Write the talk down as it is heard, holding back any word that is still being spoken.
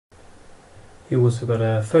You also got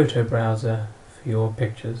a photo browser for your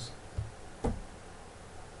pictures.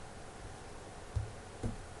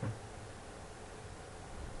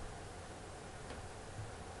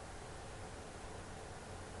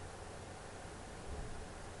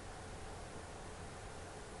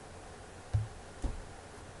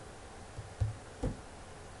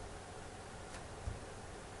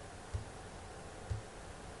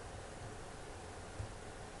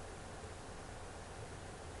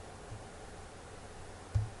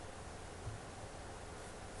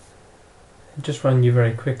 Just run you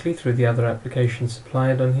very quickly through the other applications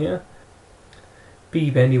supplied on here.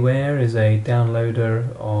 Beeb Anywhere is a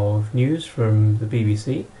downloader of news from the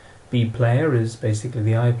BBC. Beeb Player is basically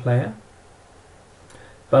the iPlayer.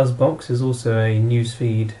 Buzzbox is also a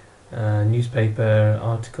newsfeed, newspaper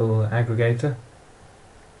article aggregator.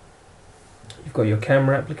 You've got your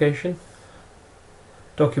camera application.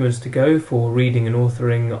 Documents to Go for reading and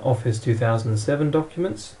authoring Office 2007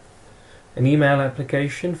 documents. An email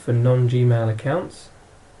application for non-Gmail accounts,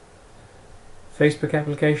 Facebook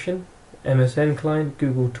application, MSN client,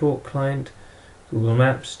 Google Talk client, Google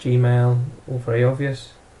Maps, Gmail, all very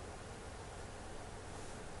obvious.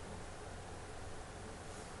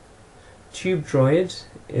 TubeDroid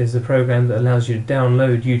is a program that allows you to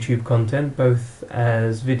download YouTube content both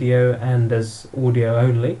as video and as audio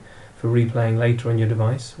only for replaying later on your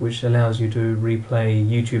device, which allows you to replay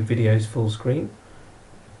YouTube videos full screen.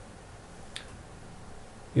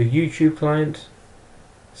 Your YouTube client,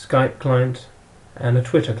 Skype client, and a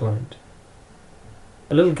Twitter client.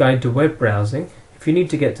 A little guide to web browsing. If you need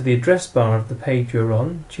to get to the address bar of the page you're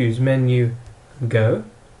on, choose Menu and Go.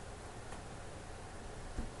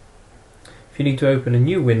 If you need to open a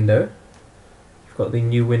new window, you've got the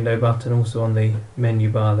New Window button also on the menu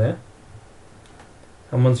bar there.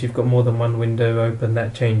 And once you've got more than one window open,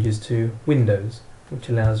 that changes to Windows, which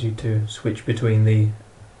allows you to switch between the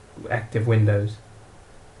active windows.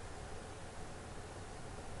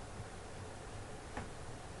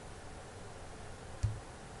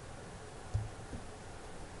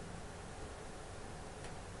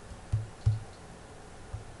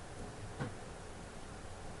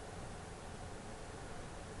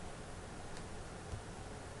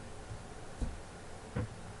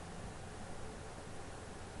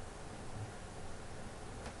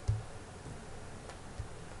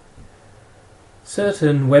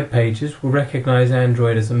 Certain web pages will recognize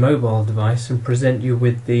Android as a mobile device and present you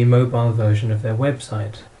with the mobile version of their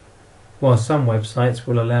website. While some websites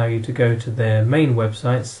will allow you to go to their main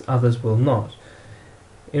websites, others will not.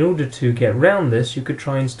 In order to get round this, you could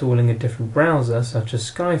try installing a different browser such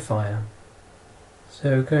as Skyfire.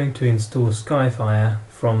 So going to install Skyfire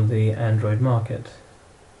from the Android market.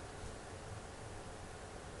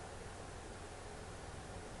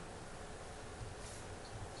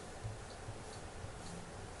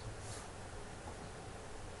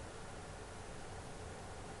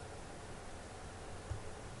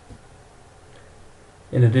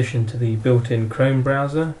 In addition to the built-in Chrome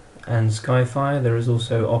browser and Skyfire, there is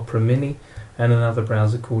also Opera Mini and another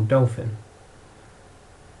browser called Dolphin.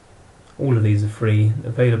 All of these are free,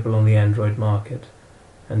 available on the Android market,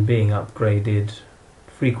 and being upgraded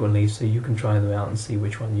frequently, so you can try them out and see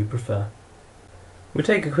which one you prefer. We'll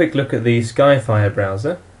take a quick look at the Skyfire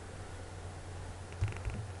browser.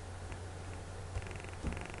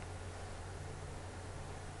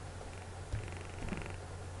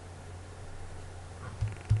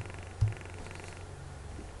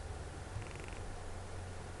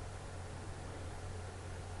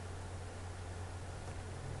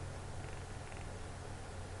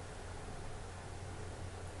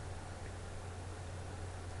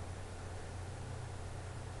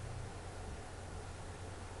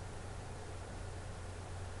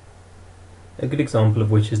 A good example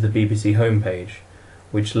of which is the BBC homepage,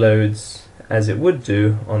 which loads as it would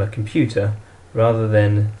do on a computer rather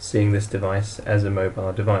than seeing this device as a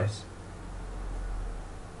mobile device.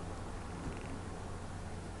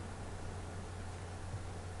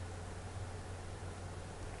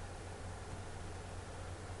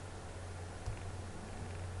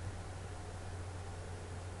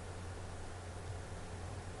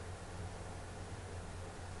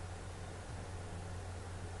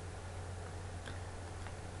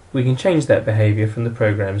 We can change that behavior from the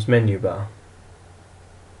program's menu bar.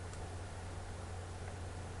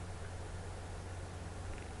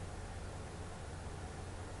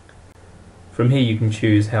 From here you can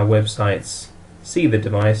choose how websites see the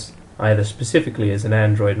device, either specifically as an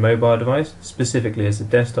Android mobile device, specifically as a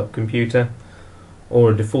desktop computer,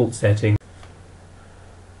 or a default setting.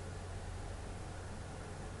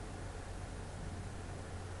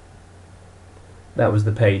 That was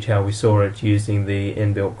the page how we saw it using the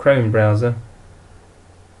inbuilt Chrome browser.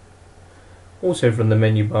 Also from the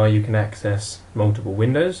menu bar you can access multiple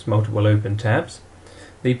windows, multiple open tabs.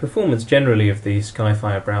 The performance generally of the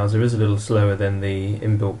Skyfire browser is a little slower than the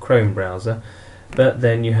inbuilt Chrome browser, but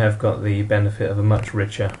then you have got the benefit of a much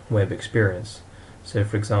richer web experience. So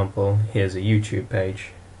for example, here's a YouTube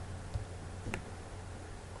page.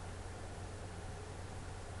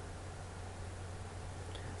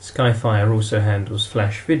 Skyfire also handles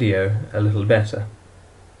flash video a little better.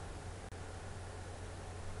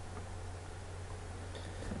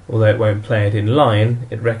 Although it won't play it in line,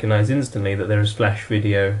 it recognises instantly that there is flash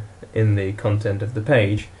video in the content of the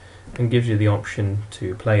page and gives you the option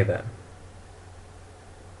to play that.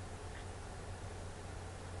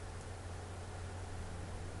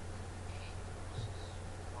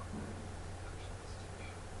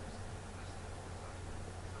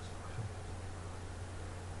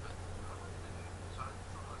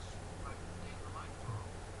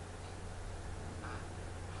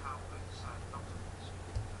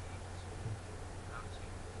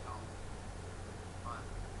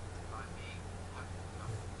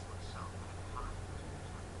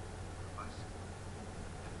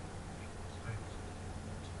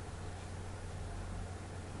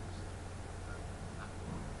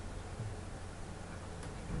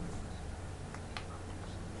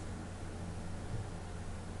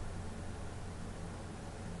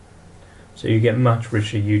 So you get much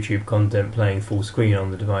richer YouTube content playing full screen on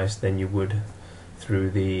the device than you would through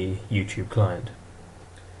the YouTube client.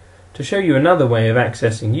 To show you another way of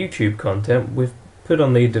accessing YouTube content, we've put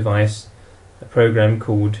on the device a program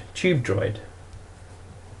called TubeDroid.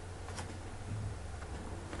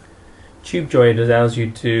 TubeDroid allows you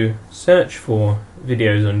to search for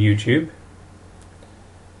videos on YouTube,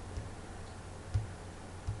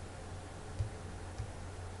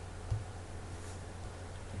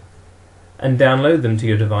 and download them to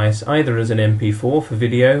your device either as an MP4 for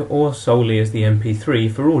video or solely as the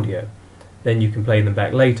MP3 for audio. Then you can play them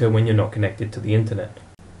back later when you're not connected to the internet.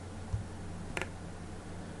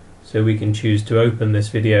 So we can choose to open this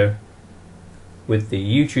video with the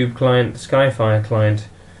YouTube client, the Skyfire client,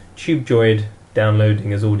 TubeDroid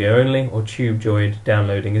downloading as audio only, or TubeDroid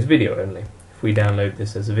downloading as video only. If we download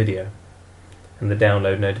this as a video, and the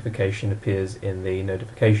download notification appears in the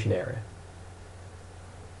notification area.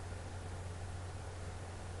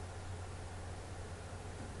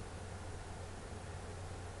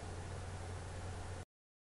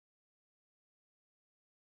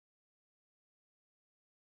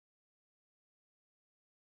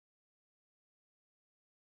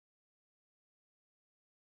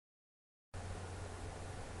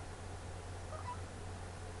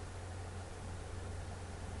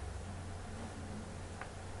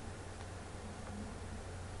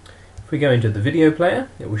 If we go into the video player,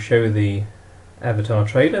 it will show the Avatar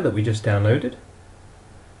trailer that we just downloaded.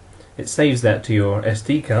 It saves that to your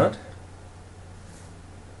SD card.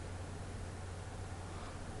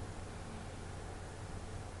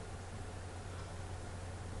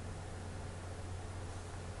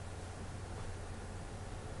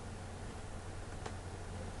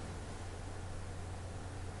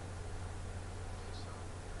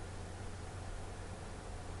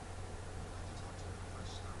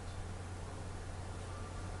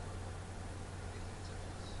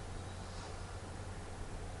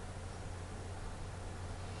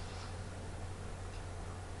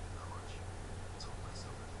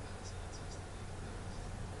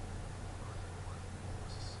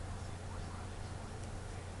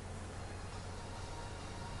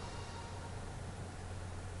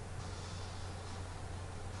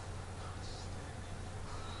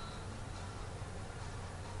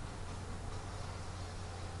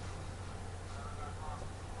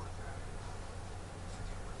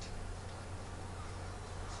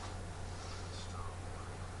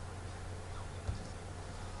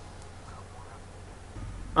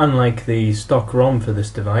 Unlike the stock ROM for this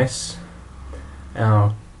device,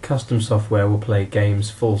 our custom software will play games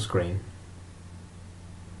full screen.